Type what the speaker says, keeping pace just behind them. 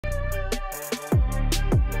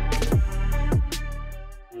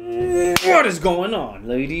What is going on,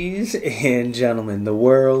 ladies and gentlemen? The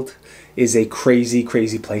world is a crazy,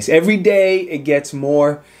 crazy place. Every day it gets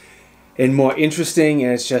more and more interesting,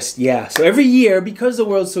 and it's just, yeah. So every year, because the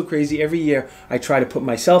world's so crazy, every year I try to put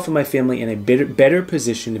myself and my family in a better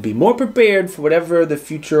position to be more prepared for whatever the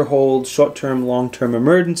future holds, short-term, long-term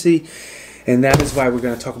emergency. And that is why we're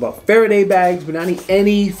going to talk about Faraday bags, but not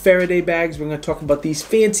any Faraday bags. We're going to talk about these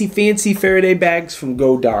fancy, fancy Faraday bags from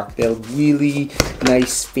GoDark. They're really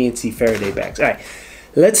nice, fancy Faraday bags. All right,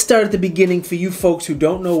 let's start at the beginning for you folks who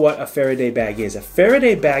don't know what a Faraday bag is. A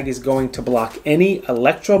Faraday bag is going to block any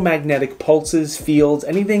electromagnetic pulses, fields,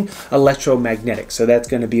 anything electromagnetic. So that's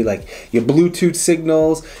going to be like your Bluetooth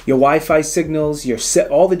signals, your Wi-Fi signals,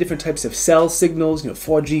 all the different types of cell signals,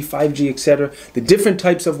 4G, 5G, etc. The different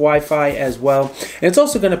types of Wi-Fi as well. And it's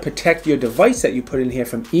also going to protect your device that you put in here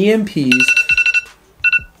from EMPs.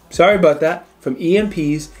 Sorry about that. From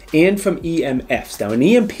EMPs and from EMFs. Now, an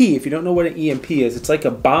EMP, if you don't know what an EMP is, it's like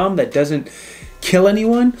a bomb that doesn't kill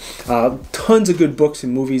anyone. Tons of good books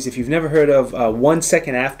and movies. If you've never heard of 1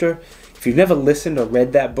 Second After, if you've never listened or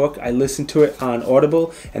read that book, I listened to it on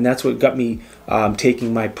Audible, and that's what got me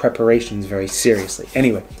taking my preparations very seriously.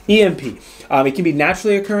 Anyway, EMP. It can be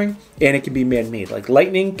naturally occurring, and it can be man-made. Like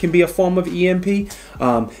lightning can be a form of EMP.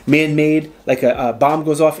 Man-made, like a bomb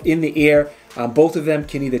goes off in the air. Both of them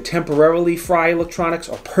can either temporarily fry electronics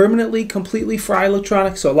or permanently, completely fry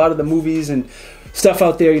electronics. So a lot of the movies and stuff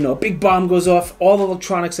out there, a big bomb goes off, all the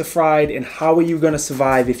electronics are fried, and how are you going to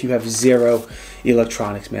survive if you have zero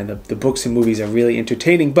electronics, man? The books and movies are really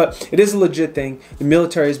entertaining, but it is a legit thing. The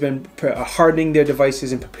military has been hardening their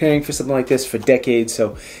devices and preparing for something like this for decades,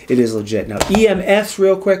 so it is legit. Now, EMFs,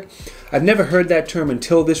 real quick. I've never heard that term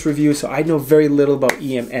until this review, so I know very little about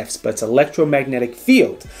EMFs, but it's electromagnetic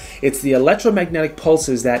field. It's the electromagnetic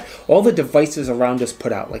pulses that all the devices around us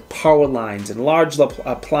put out, like power lines and large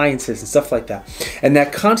appliances and stuff like that. And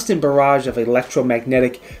that constant barrage of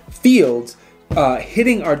electromagnetic fields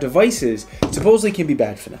hitting our devices supposedly can be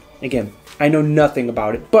bad for them. Again, I know nothing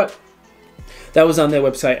about it, but that was on their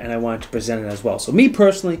website, and I wanted to present it as well. So me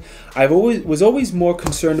personally, I was always more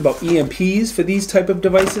concerned about EMPs for these type of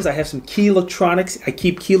devices. I have some key electronics. I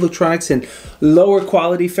keep key electronics in lower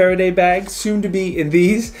quality Faraday bags, soon to be in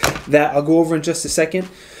these, that I'll go over in just a second.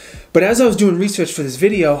 But as I was doing research for this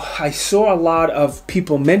video, I saw a lot of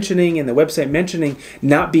people mentioning, and the website mentioning,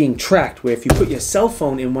 not being tracked, where if you put your cell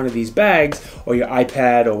phone in one of these bags, or your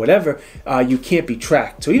iPad or whatever, you can't be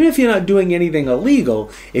tracked. So even if you're not doing anything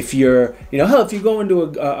illegal, if you're, hell, if you go into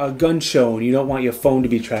a gun show and you don't want your phone to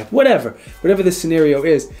be tracked, whatever the scenario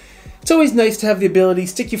is, it's always nice to have the ability,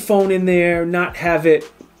 stick your phone in there, not have it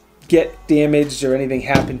get damaged or anything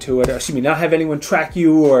happen to it, or excuse me, not have anyone track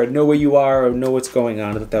you or know where you are or know what's going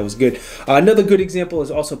on. I thought that was good. Another good example is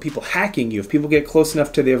also people hacking you. If people get close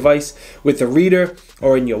enough to the device with the reader,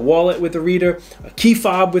 or in your wallet with the reader, a key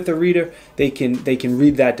fob with the reader, they can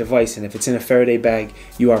read that device, and if it's in a Faraday bag,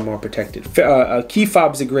 you are more protected. A key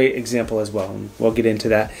fob is a great example as well, and we'll get into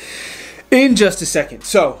that in just a second.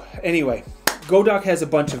 So anyway, GoDark has a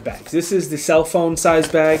bunch of bags. This is the cell phone size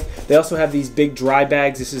bag. They also have these big dry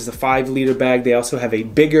bags. This is the 5-liter bag. They also have a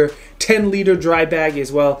bigger 10-liter dry bag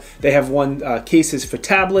as well. They have cases for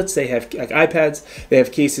tablets. They have like iPads. They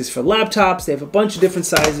have cases for laptops. They have a bunch of different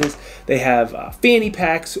sizes. They have fanny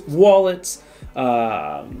packs, wallets.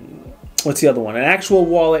 What's the other one? An actual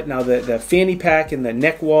wallet. Now the fanny pack and the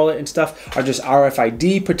neck wallet and stuff are just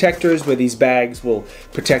RFID protectors, where these bags will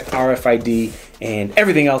protect RFID and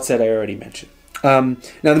everything else that I already mentioned. Now, in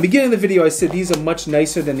the beginning of the video, I said these are much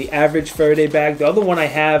nicer than the average Faraday bag. The other one I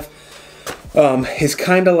have is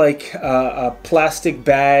kind of like a plastic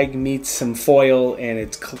bag meets some foil, and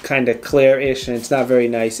it's kind of clear-ish, and it's not very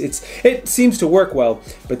nice. It seems to work well,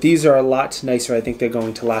 but these are a lot nicer. I think they're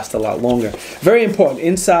going to last a lot longer. Very important.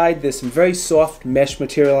 Inside, there's some very soft mesh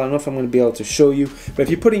material. I don't know if I'm going to be able to show you, but if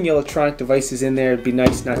you're putting your electronic devices in there, it'd be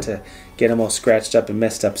nice not to get them all scratched up and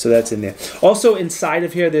messed up, so that's in there. Also, inside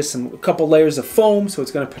of here, there's a couple layers of foam, so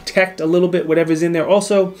it's going to protect a little bit whatever's in there.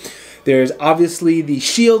 Also, there's obviously the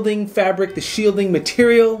shielding fabric, the shielding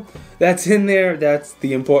material that's in there. That's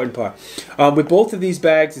the important part. With both of these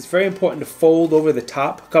bags, it's very important to fold over the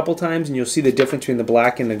top a couple times, and you'll see the difference between the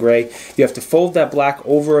black and the gray. You have to fold that black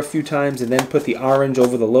over a few times and then put the orange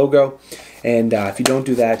over the logo. And if you don't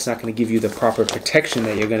do that, it's not going to give you the proper protection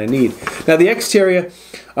that you're going to need. Now, the exterior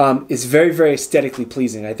is very, very aesthetically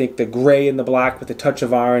pleasing. I think the gray and the black with a touch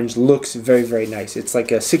of orange looks very, very nice. It's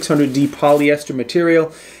like a 600D polyester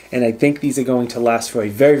material, and I think these are going to last for a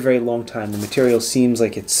very, very long time. The material seems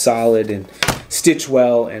like it's solid and stitched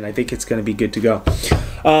well, and I think it's going to be good to go.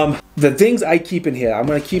 The things I keep in here, I'm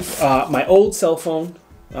going to keep my old cell phone.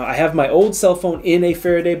 I have my old cell phone in a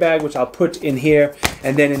Faraday bag, which I'll put in here.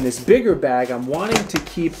 And then in this bigger bag, I'm wanting to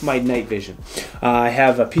keep my night vision. I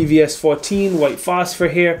have a PVS 14 white phosphor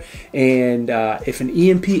here. And if an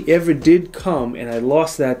EMP ever did come and I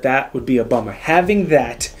lost that, that would be a bummer. Having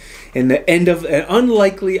that in the end of an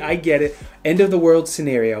unlikely, I get it, end of the world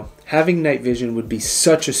scenario, having night vision would be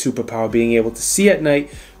such a superpower. Being able to see at night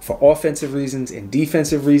for offensive reasons and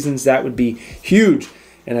defensive reasons, that would be huge.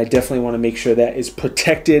 And I definitely want to make sure that is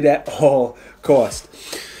protected at all costs.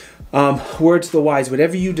 Word to the wise,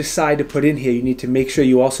 whatever you decide to put in here, you need to make sure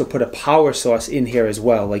you also put a power source in here as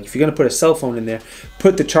well. Like if you're going to put a cell phone in there,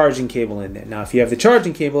 put the charging cable in there. Now, if you have the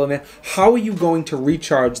charging cable in there, how are you going to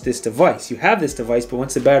recharge this device? You have this device, but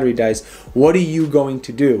once the battery dies, what are you going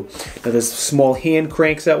to do? Now, there's small hand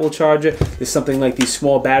cranks that will charge it. There's something like these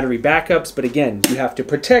small battery backups, but again, you have to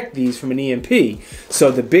protect these from an EMP. So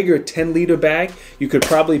the bigger 10-liter bag, you could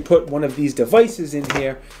probably put one of these devices in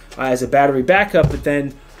here as a battery backup, but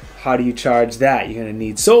then how do you charge that? You're going to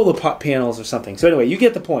need solar panels or something. So anyway, you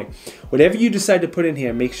get the point. Whatever you decide to put in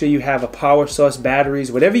here, make sure you have a power source,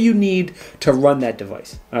 batteries, whatever you need to run that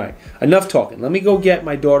device. All right, enough talking. Let me go get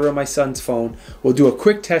my daughter and my son's phone. We'll do a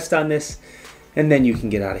quick test on this, and then you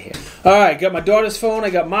can get out of here. All right, got my daughter's phone.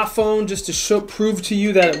 I got my phone just to prove to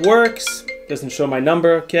you that it works. Doesn't show my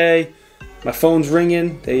number, okay. My phone's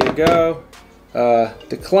ringing. There you go.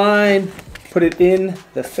 Decline. Put it in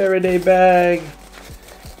the Faraday bag.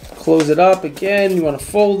 Close it up again. You want to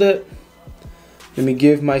fold it. Let me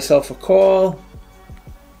give myself a call.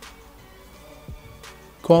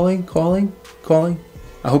 Calling.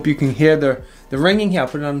 I hope you can hear the ringing. Here, I'll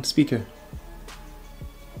put it on speaker.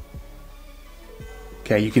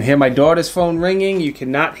 Okay, you can hear my daughter's phone ringing. You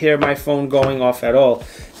cannot hear my phone going off at all.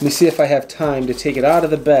 Let me see if I have time to take it out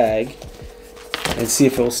of the bag and see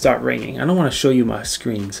if it will start ringing. I don't want to show you my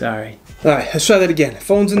screen, sorry. All right, let's try that again.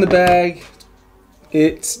 Phone's in the bag.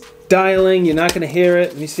 It's dialing. You're not going to hear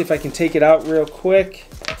it. Let me see if I can take it out real quick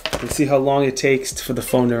and see how long it takes for the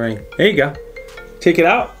phone to ring. There you go. Take it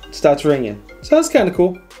out. It starts ringing. So that's kind of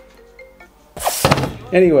cool.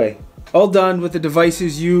 Anyway, all done with the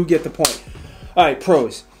devices. You get the point. All right,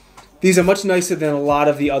 pros. These are much nicer than a lot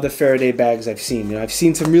of the other Faraday bags I've seen. You know, I've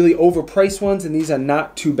seen some really overpriced ones, and these are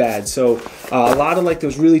not too bad. So a lot of like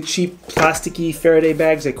those really cheap plasticky Faraday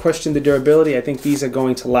bags, I question the durability. I think these are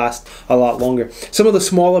going to last a lot longer. Some of the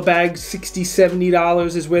smaller bags, $60,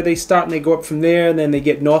 $70 is where they start, and they go up from there, and then they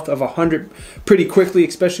get north of $100 pretty quickly,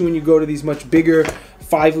 especially when you go to these much bigger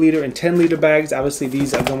 5-liter and 10-liter bags. Obviously,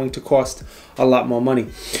 these are going to cost a lot more money.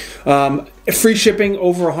 Free shipping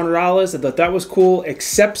over $100. I thought that was cool.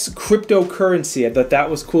 Accepts cryptocurrency. I thought that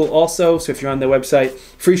was cool also. So if you're on their website,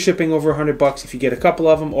 free shipping over $100 if you get a couple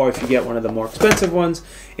of them, or if you get one of the more expensive ones,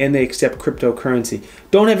 and they accept cryptocurrency.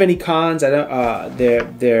 Don't have any cons. I don't.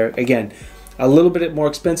 They're again a little bit more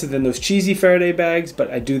expensive than those cheesy Faraday bags,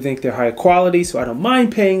 but I do think they're higher quality, so I don't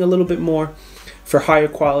mind paying a little bit more for higher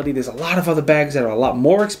quality. There's a lot of other bags that are a lot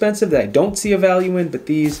more expensive that I don't see a value in, but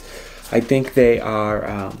these, I think they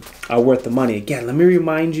are worth the money. Again, let me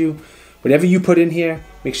remind you, whatever you put in here,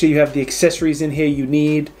 make sure you have the accessories in here you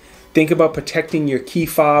need. Think about protecting your key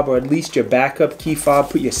fob, or at least your backup key fob.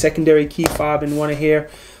 Put your secondary key fob in one of here,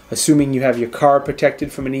 assuming you have your car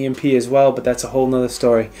protected from an EMP as well, but that's a whole nother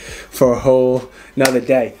story for a whole nother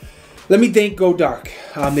day. Let me thank GoDark.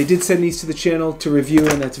 They did send these to the channel to review,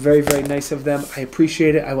 and that's very, very nice of them. I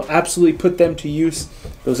appreciate it. I will absolutely put them to use.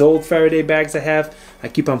 Those old Faraday bags I have, I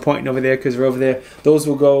keep on pointing over there because they're over there. Those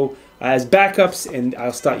will go as backups, and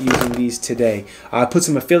I'll start using these today. I'll put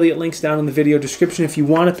some affiliate links down in the video description. If you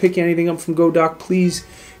want to pick anything up from GoDark, please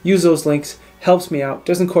use those links. Helps me out.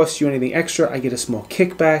 Doesn't cost you anything extra. I get a small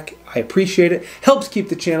kickback. I appreciate it. Helps keep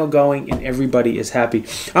the channel going, and everybody is happy.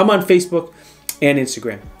 I'm on Facebook and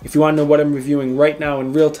Instagram. If you want to know what I'm reviewing right now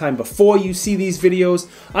in real time before you see these videos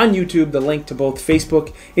on YouTube, the link to both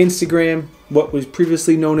Facebook, Instagram, what was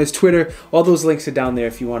previously known as Twitter, all those links are down there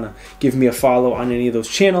if you want to give me a follow on any of those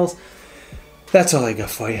channels. That's all I got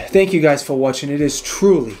for you. Thank you guys for watching. It is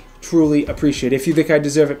truly, truly appreciated. If you think I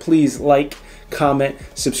deserve it, please like, comment,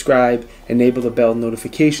 subscribe, enable the bell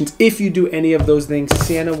notifications. If you do any of those things,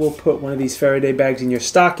 Santa will put one of these Faraday bags in your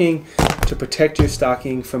stocking to protect your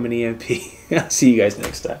stocking from an EMP. I'll see you guys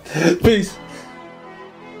next time. Peace.